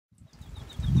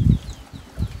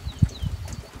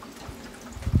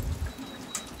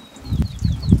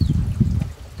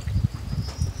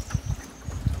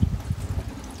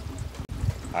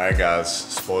Alright guys,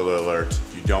 spoiler alert,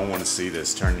 if you don't want to see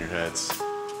this, turn your heads,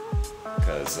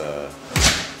 because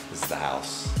this is the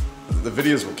house. The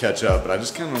videos will catch up, but I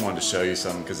just kind of wanted to show you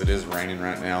something because it is raining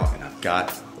right now and I've got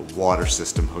the water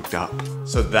system hooked up.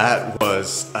 So that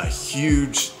was a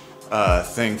huge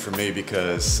thing for me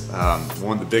because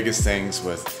one of the biggest things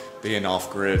with being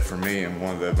off-grid for me, and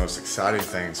one of the most exciting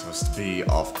things, was to be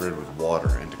off-grid with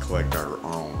water and to collect our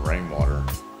own rainwater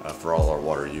for all our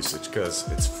water usage,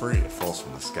 because it's free, it falls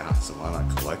from the sky, so why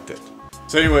not collect it?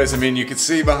 So anyways, I mean, you can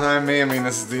see behind me, I mean,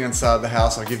 this is the inside of the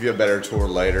house. I'll give you a better tour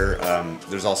later.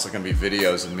 There's also going to be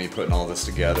videos of me putting all this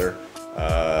together.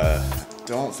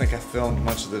 Don't think I filmed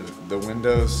much of the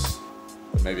windows,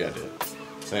 but maybe I did.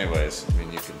 So anyways, I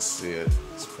mean, you can see it.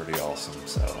 It's pretty awesome.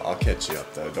 So I'll catch you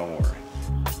up though, don't worry.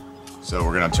 So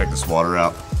we're going to check this water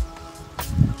out,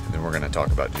 and then we're going to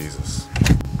talk about Jesus.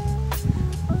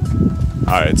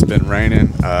 Alright, it's been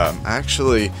raining.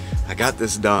 Actually, I got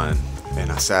this done,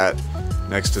 and I sat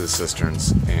next to the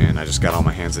cisterns, and I just got on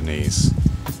my hands and knees,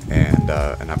 and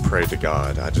I prayed to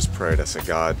God. I just prayed. I said,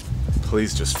 God,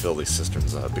 please just fill these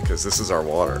cisterns up, because this is our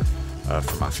water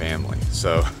for my family.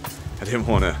 So I didn't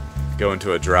want to go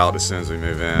into a drought as soon as we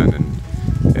move in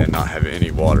and not have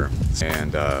any water.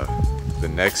 And the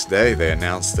next day they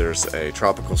announced there's a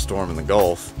tropical storm in the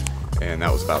Gulf, and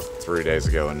that was about 3 days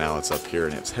ago, and now it's up here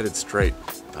and it's headed straight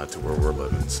to where we're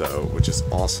living, so which is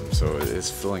awesome. So it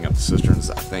is filling up the cisterns.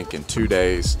 I think in 2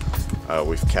 days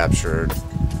we've captured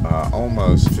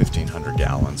almost 1,500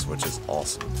 gallons, which is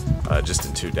awesome, just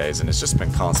in 2 days. And it's just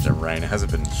been constant rain. It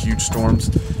hasn't been huge storms,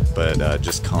 but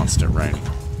just constant raining.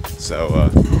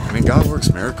 So I mean, God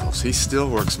works miracles. He still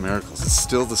works miracles. It's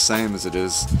still the same as it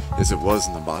was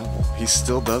in the Bible. He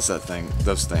still does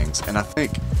those things, and I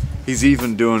think He's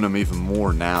even doing them even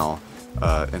more now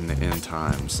in the end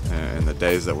times, in the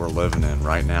days that we're living in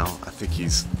right now. I think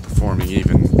He's performing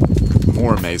even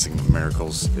more amazing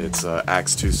miracles. It's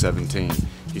Acts 2:17.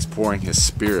 He's pouring His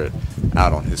Spirit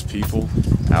out on His people,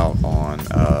 out on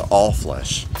all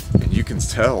flesh, and you can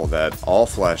tell that all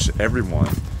flesh,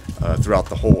 everyone throughout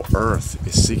the whole earth,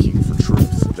 is seeking for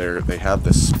truth. They have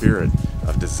the spirit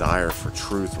of desire for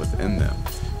truth within them.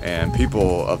 And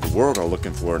people of the world are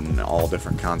looking for it in all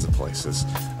different kinds of places.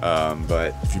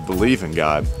 But if you believe in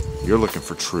God, you're looking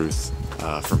for truth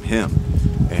from Him.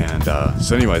 And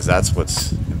so anyways, that's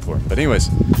what's important. But anyways,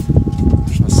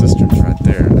 there's my cisterns right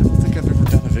there. I don't think I've ever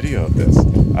done a video of this.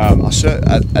 I'll show.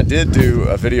 I did do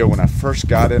a video when I first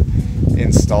got it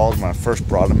installed, when I first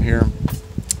brought them here.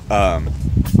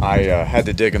 I had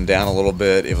to dig them down a little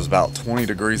bit. It was about 20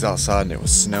 degrees outside and it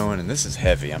was snowing, and this is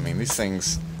heavy. I mean, these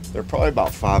things, they're probably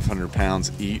about 500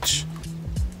 pounds each.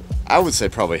 I would say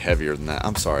probably heavier than that.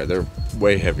 I'm sorry, they're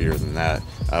way heavier than that.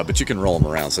 But you can roll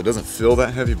them around, so it doesn't feel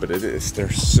that heavy, but it is.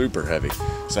 They're super heavy.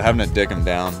 So having to dig them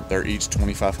down, they're each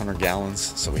 2,500 gallons.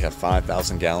 So we have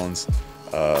 5,000 gallons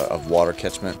of water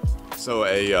catchment. So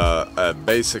a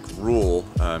basic rule,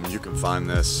 you can find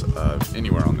this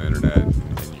anywhere on the internet, and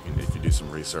you can, if you do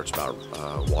some research about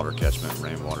water catchment,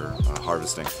 rainwater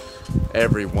harvesting.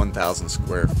 Every 1,000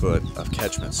 square foot of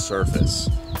catchment surface,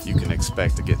 you can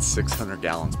expect to get 600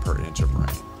 gallons per inch of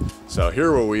rain. So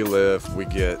here where we live, we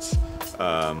get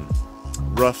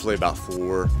roughly about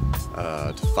 4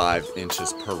 to 5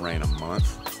 inches per rain a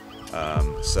month.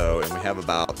 And we have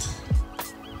about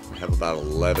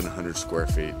 1,100 square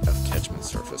feet of catchment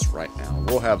surface right now.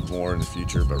 We'll have more in the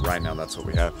future, but right now that's what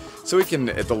we have. So we can,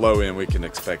 at the low end, we can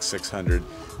expect 600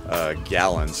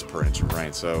 gallons per inch of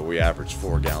rain. So we average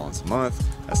 4 gallons a month.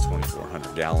 That's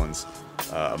 2,400 gallons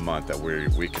a month that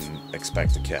we can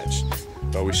expect to catch.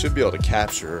 But we should be able to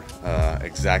capture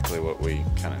exactly what we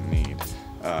kind of need.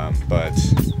 But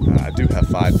I do have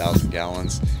 5,000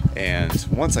 gallons, and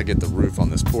once I get the roof on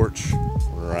this porch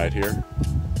right here,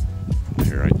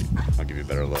 I'll give you a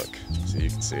better look so you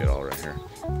can see it all right here.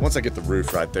 Once I get the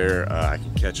roof right there, I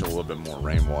can catch a little bit more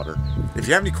rainwater. If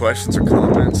you have any questions or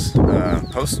comments,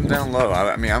 post them down low.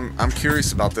 I mean, I'm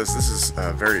curious about this. This is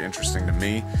very interesting to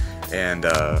me, and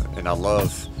I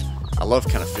love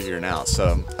kind of figuring out.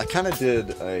 So I kind of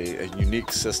did a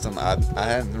unique system. I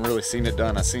hadn't really seen it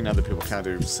done. I've seen other people kind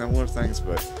of do similar things,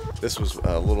 but this was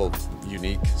a little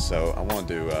unique. So I wanted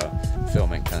to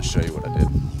film it and kind of show you what I did.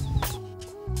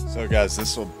 So guys,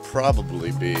 this will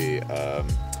probably be,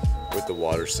 with the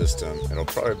water system, it'll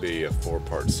probably be a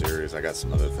 4-part series. I got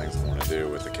some other things I want to do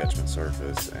with the catchment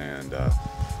surface, and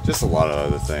just a lot of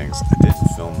other things. I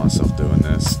didn't film myself doing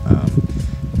this.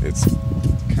 It's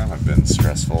kind of been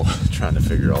stressful trying to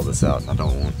figure all this out, and I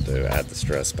don't want to add the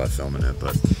stress by filming it.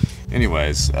 But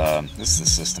anyways, this is the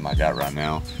system I got right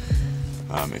now.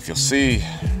 If you'll see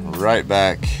right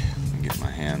back, let me get my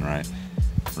hand right,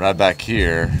 right back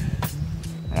here,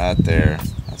 right there.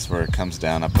 That's where it comes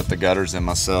down. I put the gutters in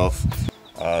myself.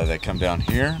 They come down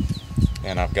here,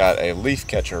 and I've got a leaf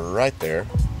catcher right there,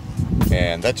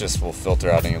 and that just will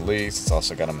filter out any leaks. It's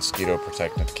also got a mosquito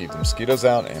protectant to keep the mosquitoes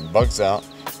out and bugs out.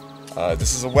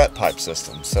 This is a wet pipe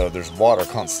system, so there's water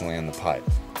constantly in the pipe.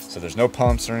 So there's no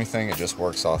pumps or anything, it just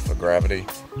works off of gravity.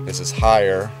 This is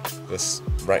higher, this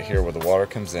right here where the water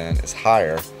comes in is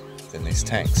higher than these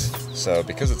tanks. So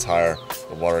because it's higher,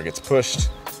 the water gets pushed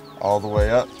all the way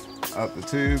up the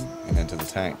tube and into the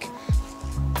tank.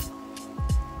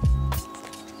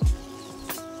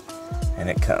 And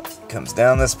it comes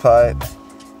down this pipe,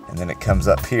 and then it comes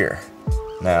up here.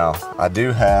 Now, I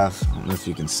do have, I don't know if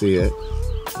you can see it,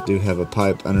 I do have a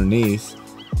pipe underneath,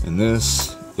 and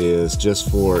this is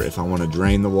just for if I want to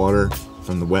drain the water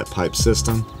from the wet pipe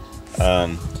system.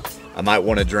 I might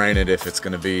want to drain it if it's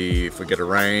going to be, if we get a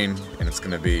rain and it's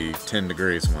going to be 10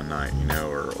 degrees one night, you know,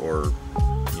 or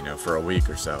you know, for a week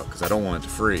or so, because I don't want it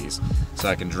to freeze. So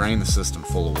I can drain the system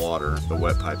full of water, the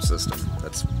wet pipe system,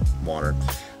 that's water.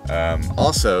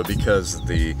 Also, because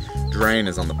the drain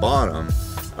is on the bottom,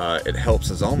 it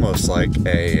helps as almost like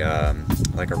a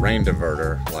rain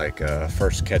diverter, like a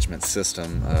first catchment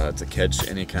system to catch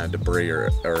any kind of debris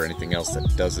or anything else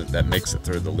that makes it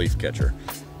through the leaf catcher.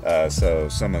 So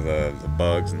some of the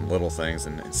bugs and little things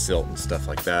and silt and stuff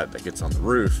like that gets on the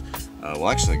roof will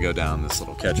actually go down this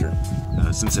little catcher.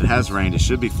 Since it has rained, it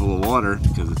should be full of water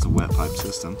because it's a wet pipe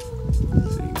system.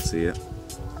 So you can see it.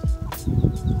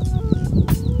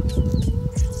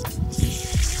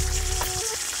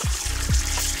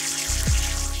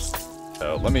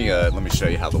 So let me show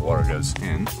you how the water goes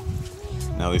in.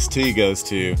 Now this tea goes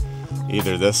to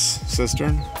either this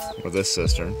cistern or this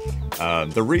cistern.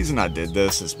 The reason I did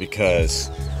this is because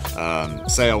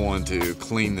say I wanted to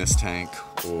clean this tank,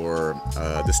 or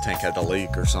this tank had a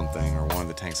leak or something, or one of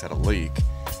the tanks had a leak,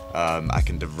 I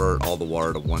can divert all the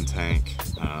water to one tank.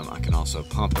 I can also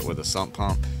pump it with a sump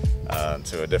pump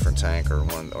to a different tank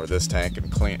or this tank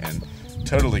and clean and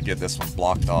totally get this one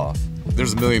blocked off.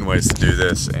 There's a million ways to do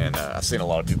this, and I've seen a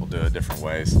lot of people do it different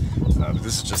ways, but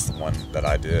this is just the one that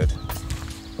I did.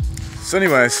 So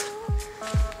anyways,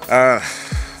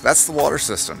 that's the water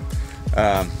system.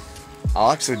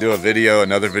 I'll actually do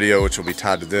another video which will be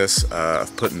tied to this,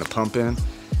 of putting the pump in,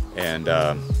 and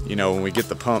you know, when we get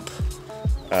the pump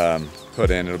put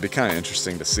in, it'll be kind of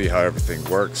interesting to see how everything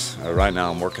works. Right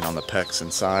now I'm working on the PEX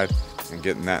inside and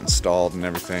getting that installed and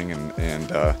everything,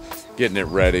 and getting it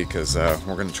ready, because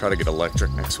we're going to try to get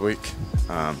electric next week.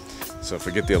 So if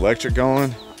we get the electric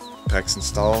going, PEX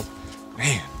installed,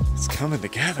 man, it's coming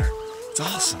together. It's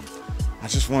awesome.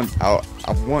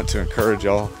 I want to encourage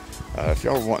y'all, if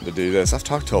y'all are wanting to do this. I've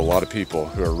talked to a lot of people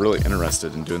who are really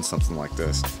interested in doing something like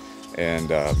this,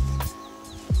 and I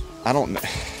don't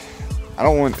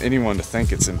want anyone to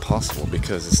think it's impossible,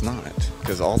 because it's not,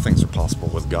 because all things are possible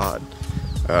with God.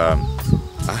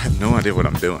 I have no idea what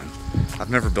I'm doing. I've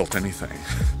never built anything,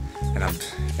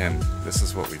 and this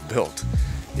is what we've built.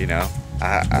 You know,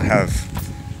 I have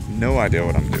no idea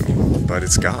what I'm doing, but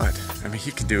it's God. I mean,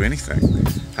 He can do anything.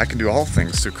 I can do all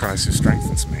things through Christ who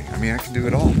strengthens me. I mean, I can do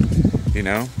it all, you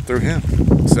know, through Him.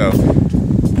 So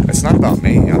it's not about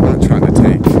me. I'm not trying to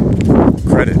take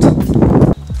credit.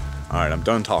 All right, I'm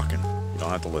done talking. You don't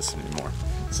have to listen anymore.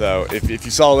 So if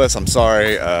you saw this, I'm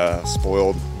sorry.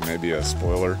 Spoiled, maybe a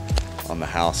spoiler on the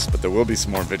house, but there will be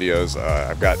some more videos.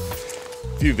 I've got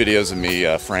a few videos of me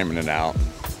framing it out,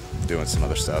 doing some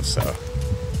other stuff. So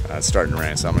it's starting to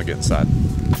rain, so I'm gonna get inside.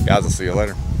 Guys, I'll see you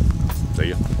later. See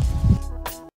ya.